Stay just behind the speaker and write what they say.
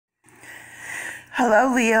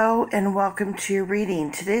Hello, Leo, and welcome to your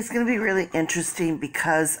reading. Today's going to be really interesting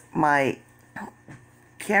because my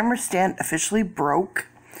camera stand officially broke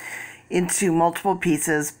into multiple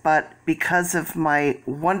pieces, but because of my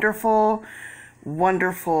wonderful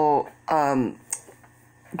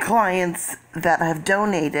clients that have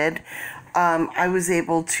donated, I was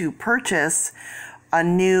able to purchase a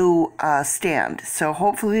new stand. So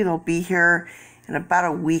hopefully it'll be here in about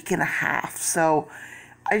a week and a half. So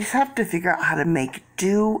I just have to figure out how to make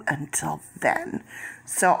do until then.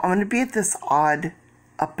 So I'm going to be at this odd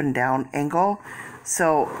up and down angle.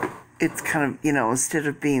 So it's kind of, instead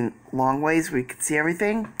of being long ways where you can see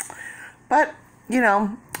everything. But,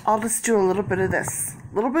 I'll just do a little bit of this.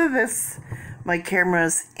 A little bit of this. My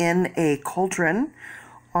camera's in a cauldron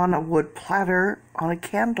on a wood platter on a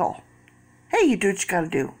candle. Hey, you do what you gotta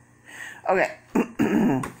do. Okay.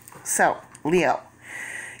 So, Leo.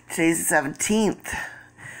 Today's the 17th.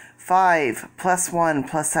 5 plus 1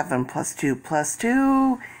 plus 7 plus 2 plus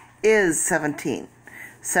 2 is 17.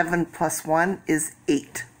 7 plus 1 is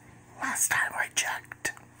 8. Last time I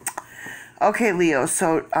checked. Okay, Leo,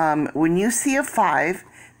 so when you see a 5,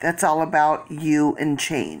 that's all about you and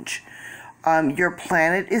change. Your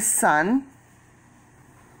planet is Sun,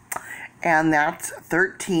 and that's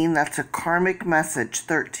 13. That's a karmic message,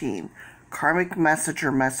 13. Karmic message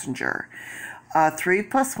or messenger. 3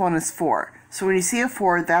 plus 1 is 4. So when you see a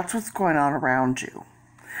 4, that's what's going on around you.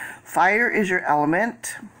 Fire is your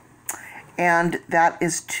element, and that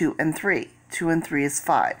is 2 and 3. 2 and 3 is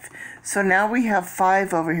 5. So now we have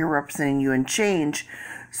 5 over here representing you and change.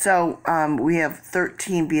 So we have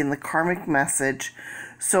 13 being the karmic message.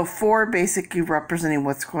 So 4 basically representing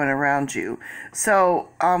what's going around you. So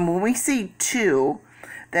when we see 2,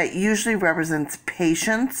 that usually represents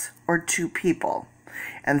patience or 2 people.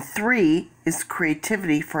 And 3 is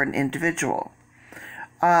creativity for an individual.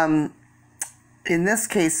 In this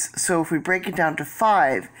case, so if we break it down to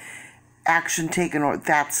 5, action taken, or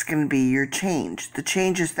that's going to be your change. The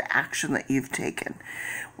change is the action that you've taken.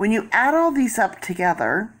 When you add all these up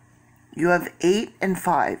together, you have 8 and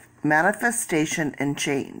 5, manifestation and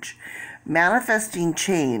change. Manifesting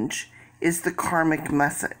change is the karmic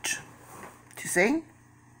message. Do you see?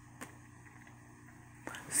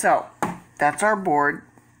 So, that's our board.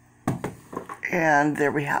 And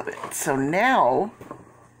there we have it. So now,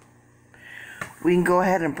 we can go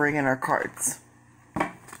ahead and bring in our cards.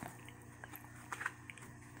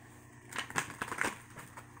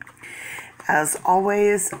 As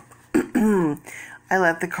always, I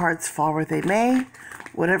let the cards fall where they may.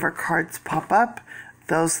 Whatever cards pop up,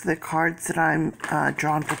 those are the cards that I'm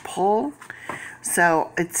drawn to pull.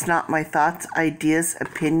 So it's not my thoughts, ideas,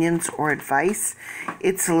 opinions, or advice.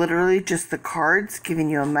 It's literally just the cards giving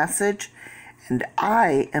you a message, and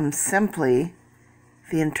I am simply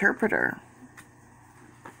the interpreter.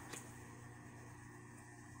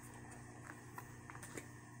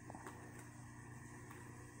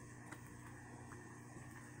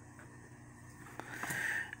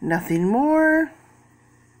 Nothing more,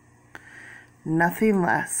 nothing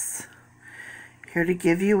less. Here to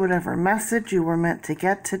give you whatever message you were meant to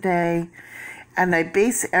get today. And I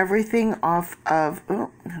base everything off of,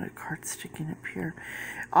 oh, I got a card sticking up here,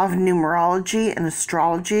 of numerology and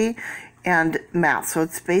astrology and math. So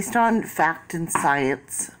it's based on fact and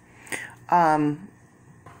science.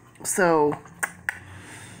 So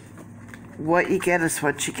what you get is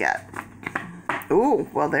what you get. Ooh,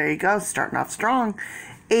 well, there you go. Starting off strong.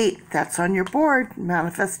 8, that's on your board.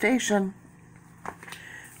 Manifestation.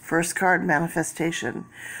 First card, manifestation.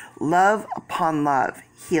 Love upon love.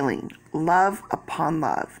 Healing. Love upon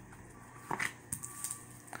love.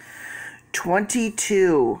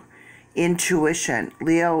 22, intuition.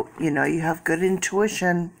 Leo, you have good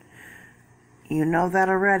intuition. You know that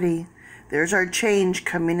already. There's our change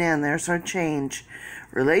coming in. There's our change.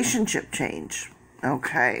 Relationship change.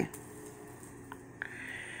 Okay.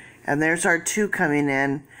 And there's our 2 coming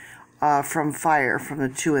in from fire, from the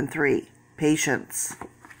 2 and 3. Patience.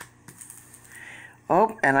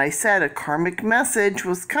 Oh, and I said a karmic message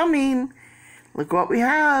was coming. Look what we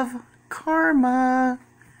have. Karma.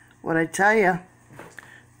 What'd I tell you?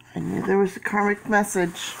 I knew there was a karmic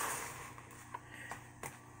message.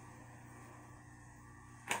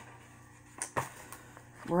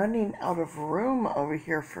 Running out of room over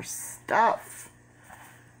here for stuff.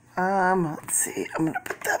 Let's see. I'm going to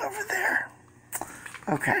put that over there.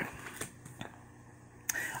 Okay.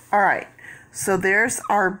 All right. So there's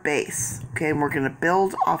our base. Okay, and we're going to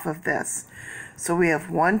build off of this. So we have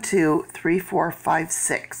 1, 2, 3, 4, 5,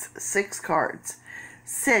 6. 6 cards.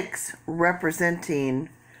 6 representing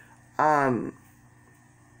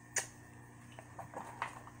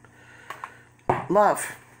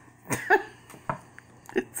Love.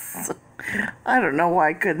 I don't know why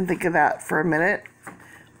I couldn't think of that for a minute.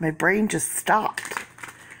 My brain just stopped.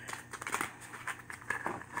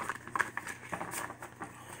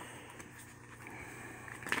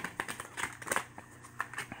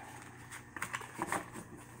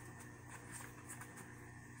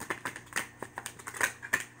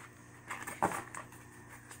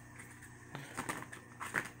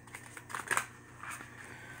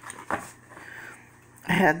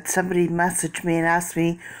 I had somebody message me and ask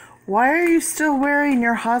me, why are you still wearing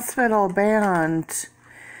your hospital band?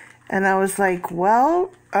 And I was like,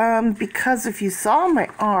 well, because if you saw my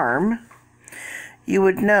arm, you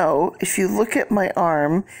would know, if you look at my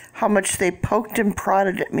arm, how much they poked and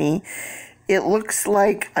prodded at me. It looks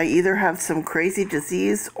like I either have some crazy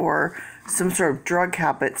disease or some sort of drug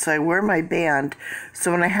habit. So I wear my band.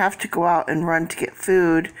 So when I have to go out and run to get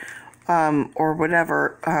food, or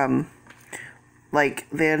whatever, like,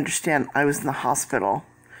 they understand I was in the hospital.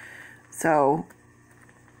 So,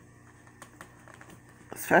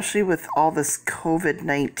 especially with all this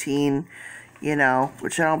COVID-19, you know,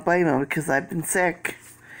 which I don't blame them because I've been sick.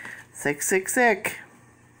 Sick.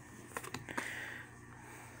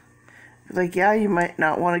 Like, yeah, you might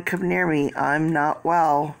not want to come near me. I'm not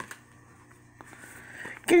well.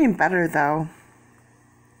 Getting better, though.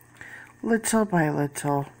 Little by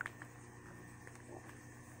little.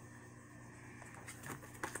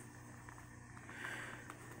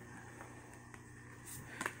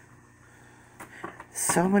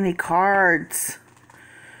 So many cards.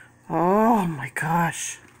 Oh my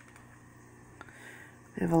gosh.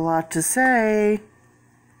 They have a lot to say.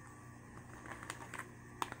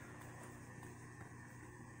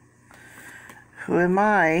 Who am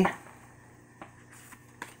I?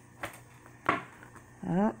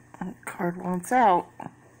 Oh, that card wants out.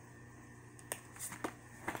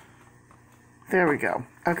 There we go.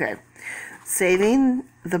 Okay. Saving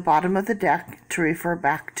the bottom of the deck to refer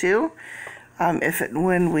back to. If and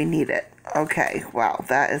when we need it. Okay, wow,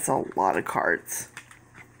 that is a lot of cards.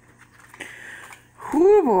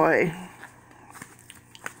 Whoo boy.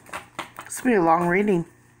 This will be a long reading.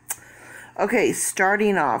 Okay,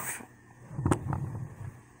 starting off.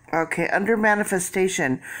 Okay, under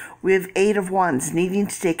manifestation, we have 8 of Wands, needing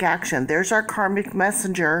to take action. There's our karmic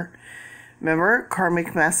messenger. Remember,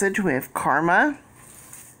 karmic message, we have karma,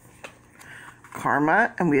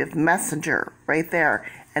 and we have messenger right there.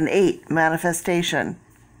 And 8, manifestation.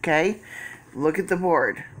 Okay? Look at the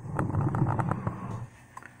board.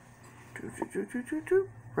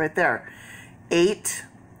 Right there. 8,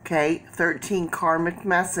 okay? 13, karmic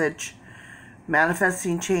message.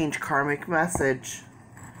 Manifesting change, karmic message.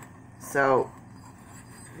 So,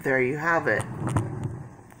 there you have it.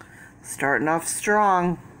 Starting off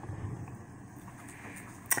strong.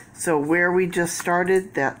 So, where we just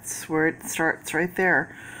started, that's where it starts right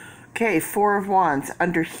there. Okay, 4 of Wands,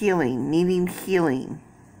 under healing, needing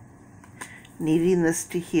this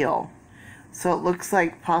to heal. So it looks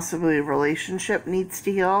like possibly a relationship needs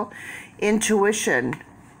to heal. Intuition,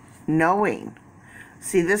 knowing.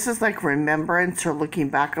 See, this is like remembrance or looking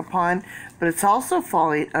back upon, but it's also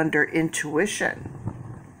falling under intuition.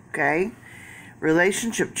 Okay,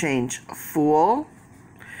 relationship change, fool.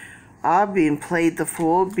 Being played the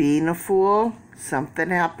fool, being a fool, something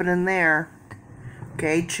happening there.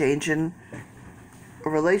 Okay, changing a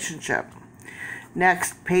relationship.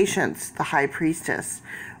 Next, patience, the high priestess.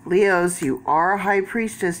 Leos, you are a high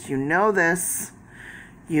priestess. You know this.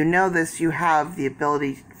 You know this. You have the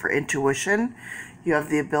ability for intuition. You have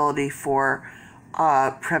the ability for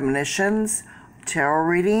premonitions, tarot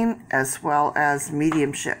reading, as well as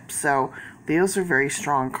mediumship. So, Leos are very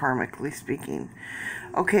strong, karmically speaking.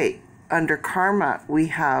 Okay, under karma, we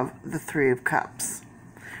have the 3 of Cups.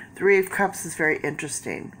 3 of Cups is very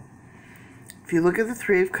interesting. If you look at the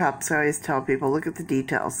 3 of Cups, I always tell people, look at the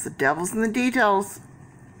details. The devil's in the details.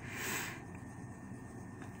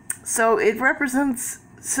 So it represents,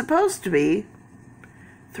 supposed to be,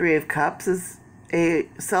 3 of Cups is a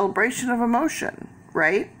celebration of emotion,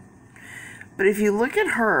 right? But if you look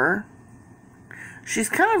at her, she's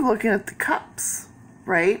kind of looking at the cups,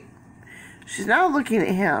 right? She's not looking at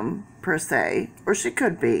him, per se, or she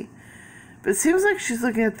could be. But it seems like she's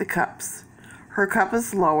looking at the cups. Her cup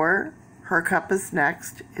is lower, her cup is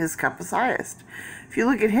next, his cup is highest. If you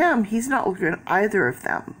look at him, he's not looking at either of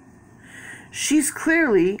them. She's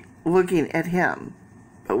clearly looking at him,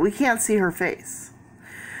 but we can't see her face.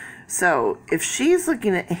 So, if she's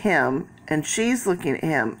looking at him, and she's looking at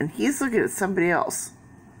him, and he's looking at somebody else,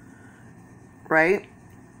 right?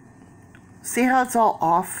 See how it's all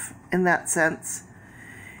off in that sense?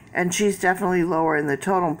 And she's definitely lower in the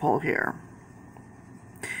totem pole here.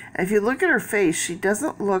 And if you look at her face, she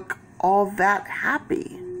doesn't look all that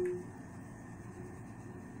happy.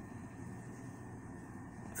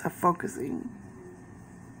 Is that focusing?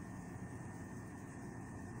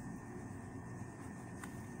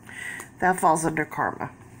 That falls under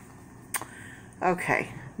karma.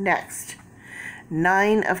 Okay, next.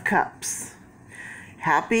 9 of Cups.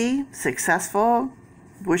 Happy, successful,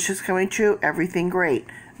 wishes coming true, everything great.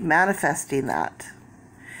 Manifesting that.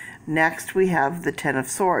 Next, we have the 10 of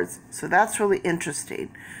Swords. So that's really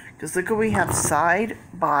interesting. Because look what we have side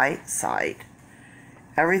by side.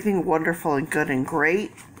 Everything wonderful and good and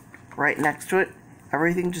great. Right next to it,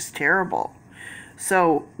 everything just terrible.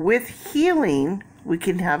 So with healing, we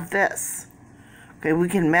can have this. Okay, we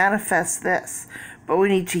can manifest this. But we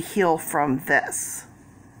need to heal from this.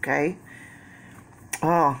 Okay?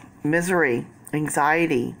 Oh, misery,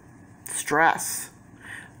 anxiety, stress.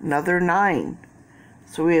 Another 9.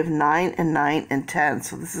 So we have 9 and 9 and 10.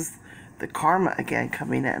 So this is the karma again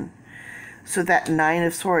coming in. So that 9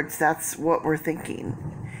 of Swords, that's what we're thinking.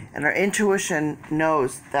 And our intuition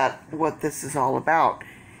knows that what this is all about.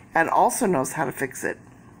 And also knows how to fix it.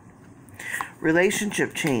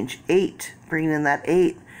 Relationship change. 8. Bringing in that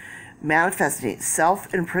 8. Manifesting.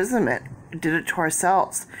 Self-imprisonment. Did it to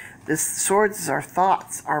ourselves. This Swords is our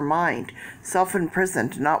thoughts, our mind.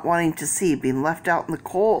 Self-imprisoned, not wanting to see, being left out in the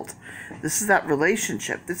cold. This is that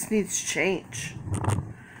relationship. This needs change.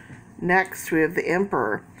 Next, we have the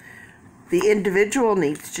Emperor. The individual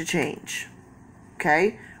needs to change.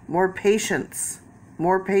 Okay? More patience.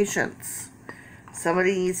 More patience.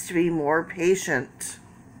 Somebody needs to be more patient.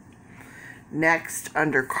 Next,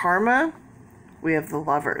 under karma, we have the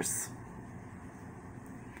Lovers.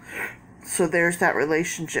 So there's that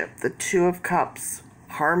relationship. The 2 of Cups.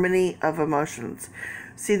 Harmony of emotions.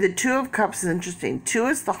 See, the 2 of Cups is interesting. 2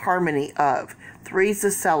 is the harmony of. 3 is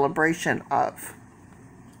the celebration of.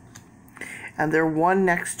 And they're one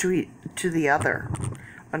next to the other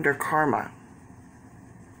under karma.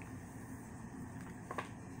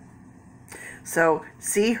 So,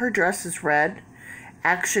 see, her dress is red.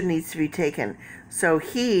 Action needs to be taken. So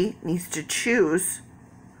he needs to choose,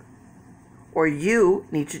 or you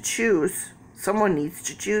need to choose. Someone needs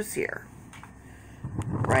to choose here.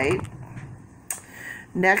 Right?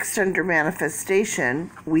 Next, under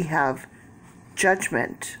manifestation, we have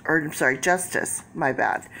judgment, or I'm sorry, justice, my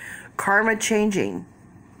bad. Karma changing.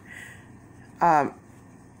 Oh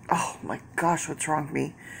my gosh, what's wrong with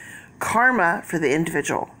me? Karma for the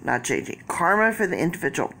individual, not changing. Karma for the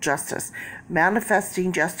individual, justice.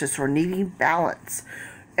 Manifesting justice or needing balance.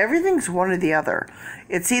 Everything's one or the other.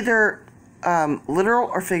 It's either literal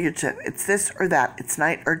or figurative. It's this or that. It's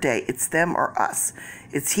night or day. It's them or us.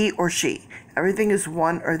 It's he or she. Everything is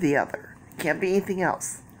one or the other. Can't be anything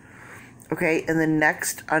else. Okay, and then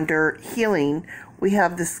next, under healing, we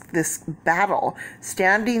have this battle.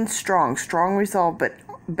 Standing strong, strong resolve, but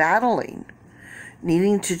battling.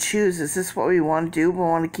 Needing to choose, is this what we want to do? We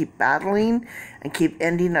want to keep battling and keep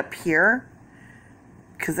ending up here?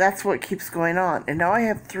 Because that's what keeps going on. And now I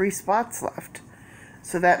have 3 spots left.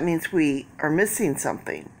 So that means we are missing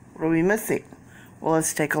something. What are we missing? Well,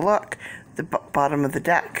 let's take a look. The bottom of the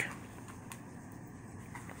deck.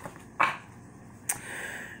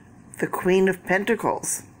 The Queen of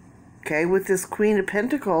Pentacles. Okay, with this Queen of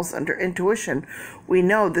Pentacles under intuition, we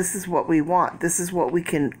know this is what we want. This is what we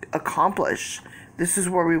can accomplish. This is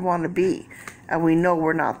where we want to be. And we know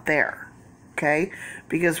we're not there. Okay?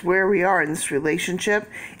 Because where we are in this relationship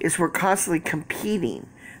is we're constantly competing.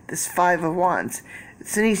 This 5 of Wands.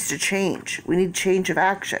 This needs to change. We need change of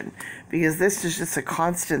action. Because this is just a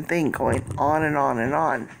constant thing going on and on and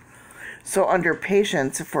on. So under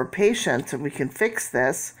patience, if we're patient and we can fix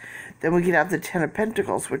this, then we can have the 10 of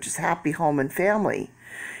Pentacles, which is happy home and family.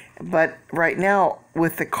 But right now,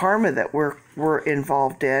 with the karma that we're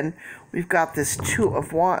involved in, we've got this 2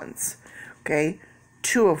 of Wands. Okay?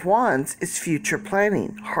 2 of Wands is future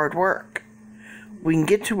planning, hard work. We can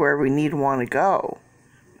get to where we need and want to go.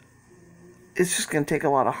 It's just going to take a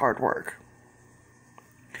lot of hard work.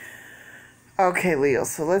 Okay, Leo,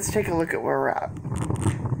 so let's take a look at where we're at.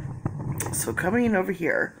 So coming in over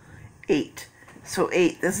here, 8. So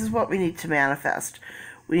 8, this is what we need to manifest.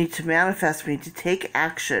 We need to manifest, we need to take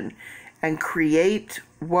action and create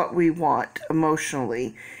what we want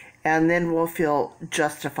emotionally. And then we'll feel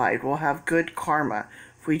justified. We'll have good karma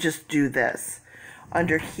if we just do this.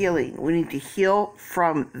 Under healing, we need to heal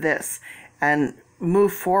from this and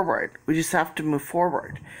move forward. We just have to move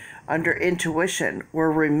forward. Under intuition,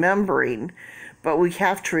 we're remembering, but we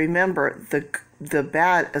have to remember the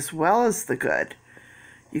bad as well as the good.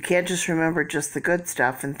 You can't just remember just the good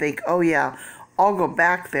stuff and think, oh yeah, I'll go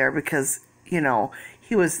back there because, you know,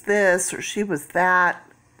 he was this or she was that.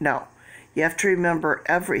 No, you have to remember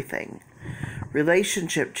everything.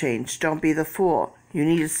 Relationship change. Don't be the fool. You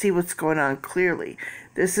need to see what's going on clearly.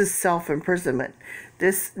 This is self-imprisonment.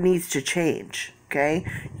 This needs to change, okay?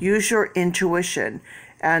 Use your intuition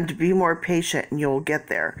and be more patient and you'll get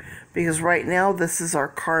there. Because right now, this is our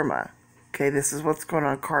karma, okay? This is what's going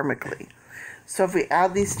on karmically. So if we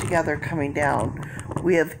add these together coming down,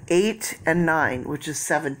 we have 8 and 9, which is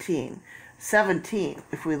 17. 17,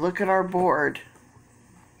 if we look at our board,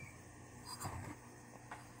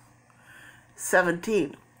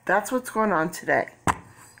 17, that's what's going on today,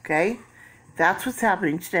 okay? That's what's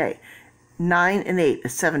happening today. 9 and 8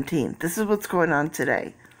 is 17. This is what's going on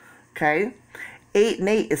today, okay? 8 and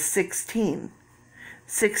 8 is 16.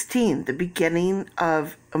 16, the beginning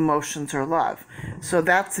of emotions or love. So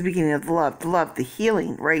that's the beginning of the love, the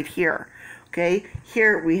healing right here, okay?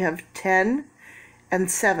 Here we have 10 and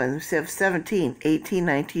 7. We have 17, 18,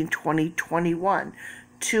 19, 20, 21,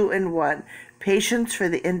 2 and 1. Patience for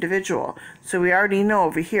the individual. So we already know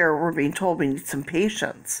over here we're being told we need some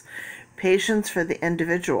patience. Patience for the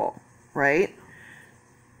individual, right?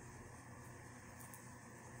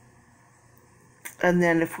 And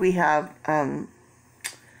then if we have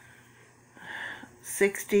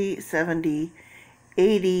 60, 70,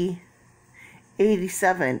 80,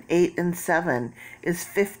 87, 8 and 7 is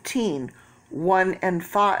 15, 1 and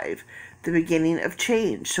 5. The beginning of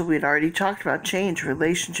change. So we'd already talked about change,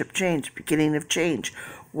 relationship change, beginning of change.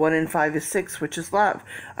 1 and 5 is 6, which is love.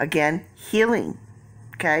 Again, healing.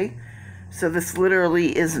 Okay? So this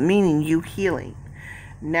literally is meaning you healing.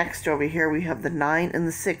 Next over here we have the 9 and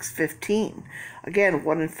the 6, 15. Again,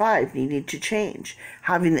 1 and 5 needing to change.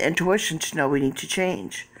 Having the intuition to know we need to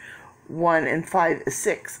change. 1 and 5 is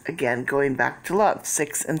 6. Again, going back to love.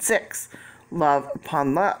 6 and 6. Love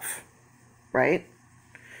upon love. Right?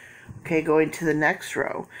 Okay, going to the next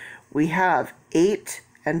row, we have 8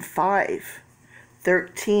 and 5,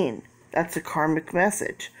 13. That's a karmic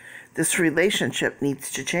message. This relationship needs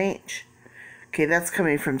to change. Okay, that's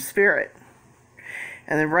coming from Spirit.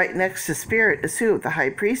 And then right next to Spirit is who? The High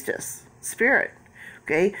Priestess. Spirit.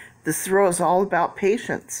 Okay, this row is all about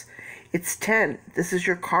patience. It's 10. This is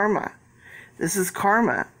your karma. This is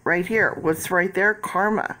karma right here. What's right there?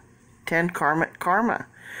 Karma. 10 karma.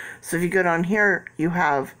 So if you go down here, you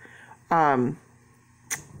have oh,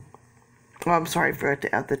 I'm sorry, I forgot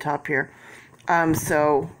to add the top here.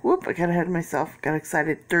 So, whoop, I got ahead of myself. Got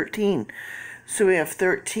excited. 13. So we have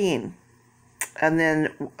 13. And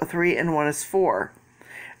then 3 and 1 is 4.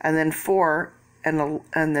 And then 4 and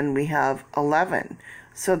then we have 11.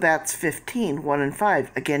 So that's 15. 1 and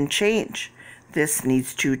 5. Again, change. This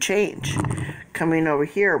needs to change. Coming over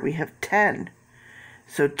here, we have 10.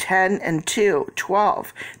 So 10 and 2,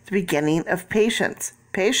 12. The beginning of patience.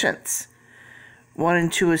 Patience. 1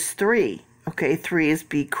 and 2 is 3. Okay, 3 is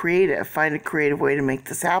be creative. Find a creative way to make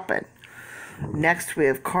this happen. Next, we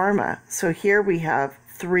have karma. So here we have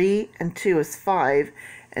 3 and 2 is 5,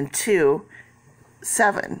 and 2,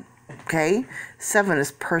 7. Okay, 7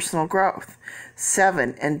 is personal growth.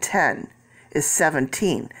 7 and 10 is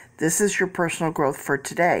 17. This is your personal growth for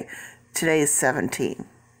today. Today is 17.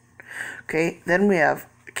 Okay, then we have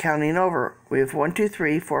counting over. We have 1, 2,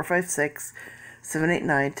 3, 4, 5, 6, 7, 8,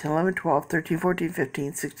 9, 10, 11, 12, 13, 14,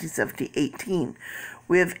 15, 16, 17, 18.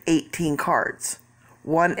 We have 18 cards.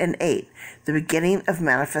 1 and 8. The beginning of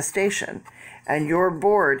manifestation. And your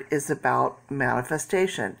board is about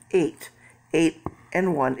manifestation. 8. 8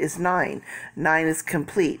 and 1 is 9. 9 is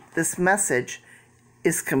complete. This message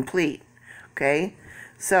is complete. Okay?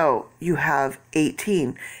 So you have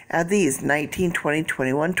 18. Add these: 19, 20,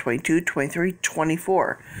 21, 22, 23,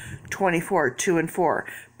 24. 24, 2 and 4.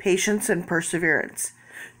 Patience and perseverance.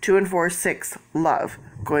 2 and 4, 6. Love.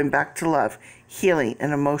 Going back to love. Healing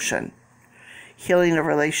and emotion. Healing a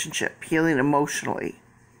relationship. Healing emotionally.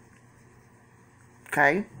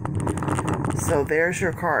 Okay? So there's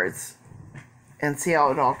your cards. And see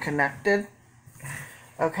how it all connected?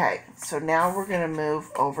 Okay, so now we're going to move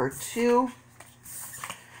over to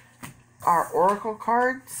our oracle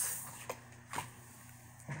cards.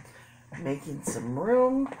 Making some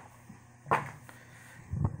room.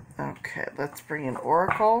 Okay, let's bring in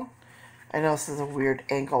oracle. I know this is a weird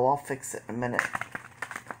angle. I'll fix it in a minute.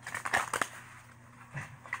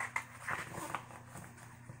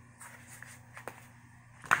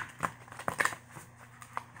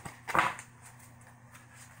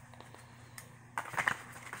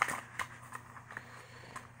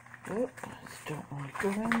 Oh, I just don't want to go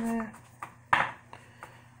in there.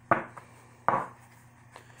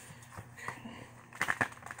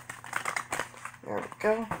 There we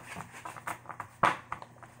go.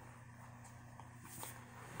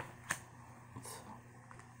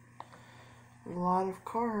 A lot of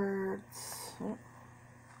cards. Oh.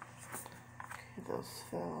 Okay, those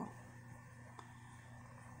fell.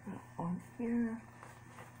 That one here.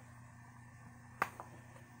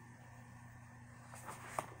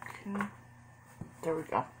 Okay. There we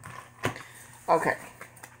go. Okay.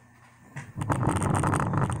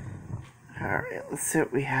 Alright, let's see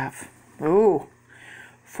what we have. Ooh.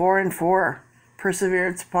 4 and 4.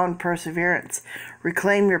 Perseverance upon perseverance.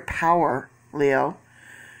 Reclaim your power, Leo.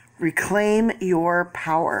 Reclaim your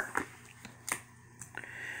power.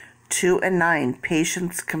 2 and 9.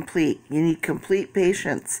 Patience complete. You need complete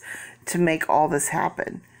patience to make all this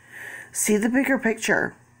happen. See the bigger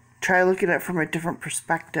picture. Try looking at it from a different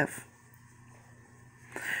perspective.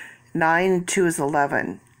 9 and 2 is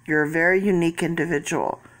 11. You're a very unique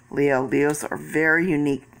individual, Leo. Leos are very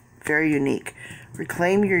unique. Very unique.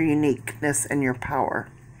 Reclaim your uniqueness and your power.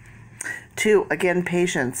 2, again,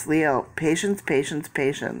 patience. Leo, patience, patience,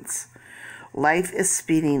 patience. Life is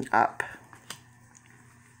speeding up.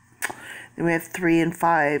 Then we have 3 and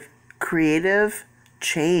 5. Creative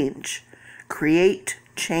change. Create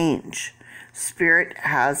change. Spirit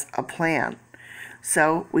has a plan.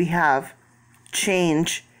 So we have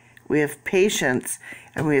change, we have patience,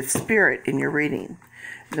 and we have spirit in your reading.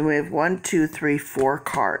 And then we have 1, 2, 3, 4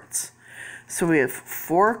 cards. So we have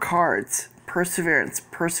 4 cards. Perseverance,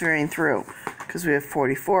 persevering through, because we have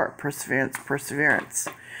 44. Perseverance, perseverance.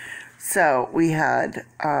 So we had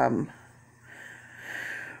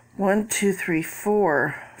 1, 2, 3,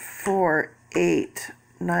 4, 4, 8,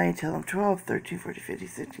 9, 10, 11, 12, 13, 14, 15,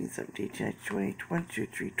 16, 17, 18, 19, 20, 22,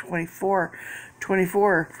 23, 24,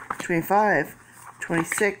 24, 25,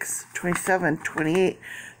 26, 27, 28,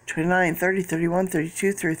 29, 30, 31,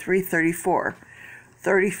 32, 33, 34.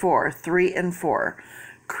 34, 3 and 4.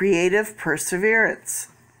 Creative perseverance.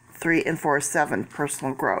 3 and 4 is 7.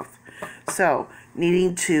 Personal growth. So,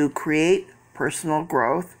 needing to create personal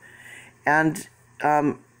growth and,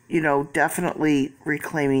 definitely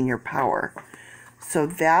reclaiming your power. So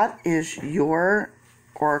that is your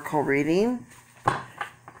oracle reading.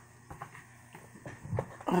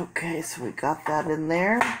 Okay, so we got that in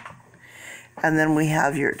there. And then we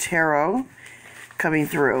have your tarot coming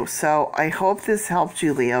through. So I hope this helped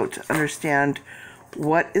you, Leo, to understand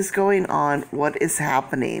what is going on, what is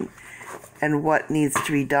happening, and what needs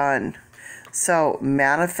to be done. So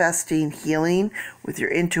manifesting healing with your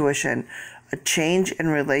intuition, a change in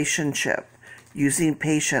relationship, using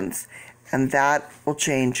patience, and that will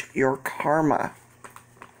change your karma.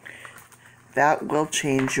 That will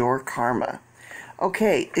change your karma.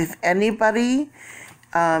 Okay, if anybody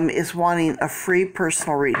is wanting a free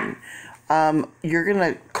personal reading, you're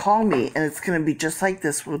going to call me, and it's going to be just like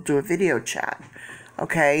this. We'll do a video chat,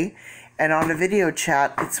 okay? And on a video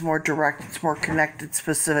chat, it's more direct, it's more connected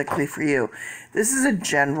specifically for you. This is a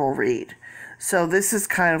general read. So this is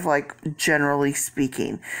kind of like generally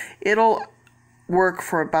speaking. It'll work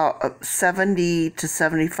for about 70 to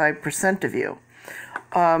 75% of you.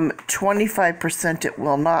 25% it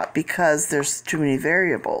will not, because there's too many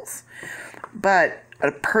variables. But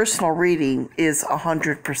a personal reading is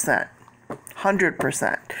 100%.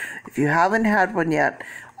 100%. If you haven't had one yet,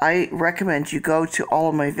 I recommend you go to all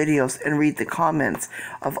of my videos and read the comments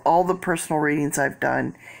of all the personal readings I've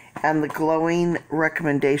done and the glowing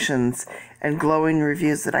recommendations and glowing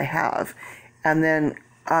reviews that I have. And then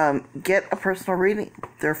get a personal reading.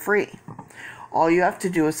 They're free. All you have to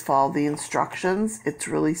do is follow the instructions. It's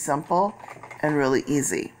really simple and really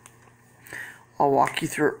easy. I'll walk you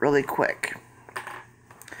through it really quick.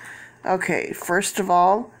 Okay, first of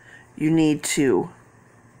all, you need to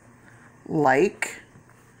like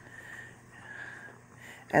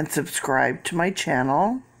and subscribe to my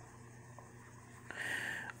channel,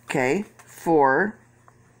 okay, for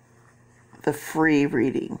the free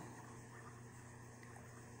reading.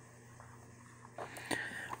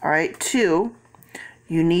 All right, 2,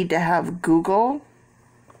 you need to have Google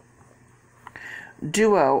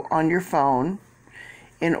Duo on your phone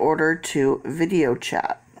in order to video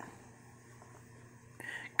chat,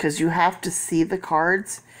 because you have to see the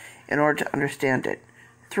cards in order to understand it.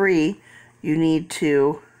 3, you need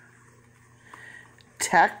to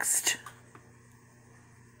text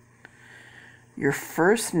your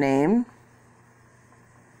first name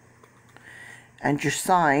and your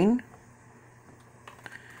sign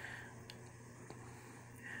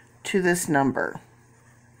to this number.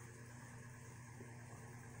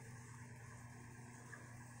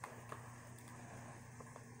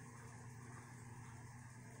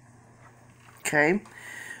 Okay.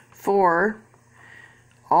 4,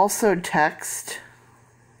 also text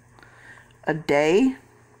a day,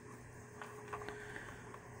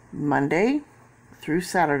 Monday through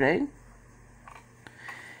Saturday,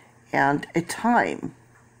 and a time.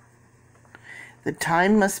 The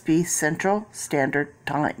time must be Central Standard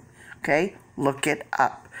Time. Okay? Look it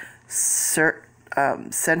up.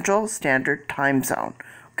 Central Standard Time Zone.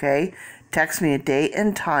 Okay? Text me a date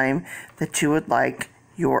and time that you would like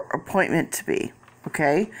your appointment to be.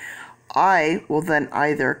 Okay? I will then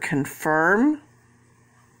either confirm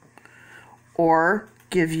or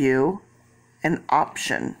give you an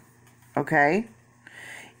option. Okay?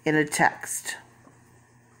 In a text.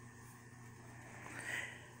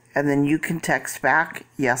 And then you can text back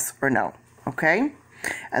yes or no. Okay?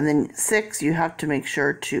 And then 6, you have to make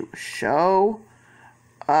sure to show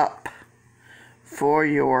up for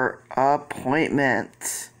your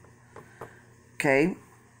appointment. Okay?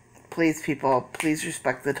 Please, people, please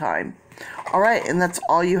respect the time. Alright, and that's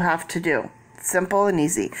all you have to do. Simple and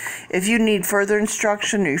easy. If you need further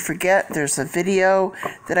instruction or you forget, there's a video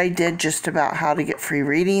that I did just about how to get free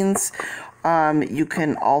readings. You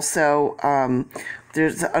can also,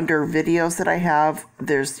 there's under videos that I have,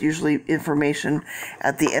 there's usually information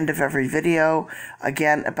at the end of every video,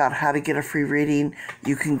 again, about how to get a free reading.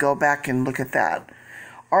 You can go back and look at that.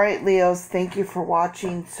 Alright, Leos, thank you for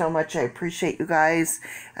watching so much. I appreciate you guys,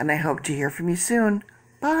 and I hope to hear from you soon.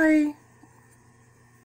 Bye!